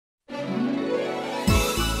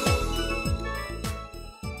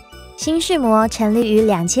新世膜成立于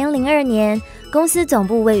2002年，公司总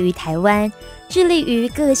部位于台湾，致力于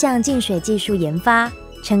各项净水技术研发，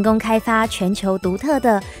成功开发全球独特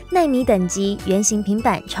的奈米等级圆形平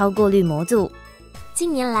板超过滤模组。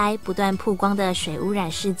近年来不断曝光的水污染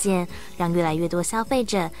事件，让越来越多消费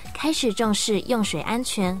者开始重视用水安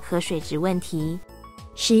全和水质问题。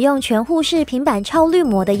使用全护式平板超滤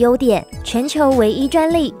膜的优点：全球唯一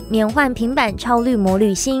专利，免换平板超滤膜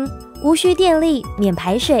滤芯，无需电力，免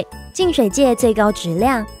排水，净水界最高质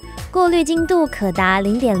量，过滤精度可达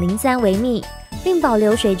 0.03 微米，并保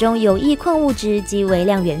留水中有益矿物质及微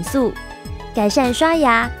量元素，改善刷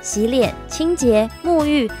牙、洗脸、清洁、沐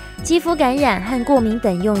浴、肌肤感染和过敏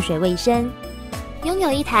等用水卫生。拥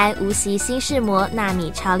有一台无锡新世膜纳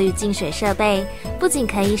米超滤净水设备，不仅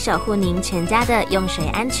可以守护您全家的用水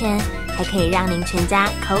安全，还可以让您全家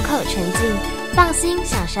口口纯净，放心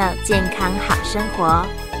享受健康好生活。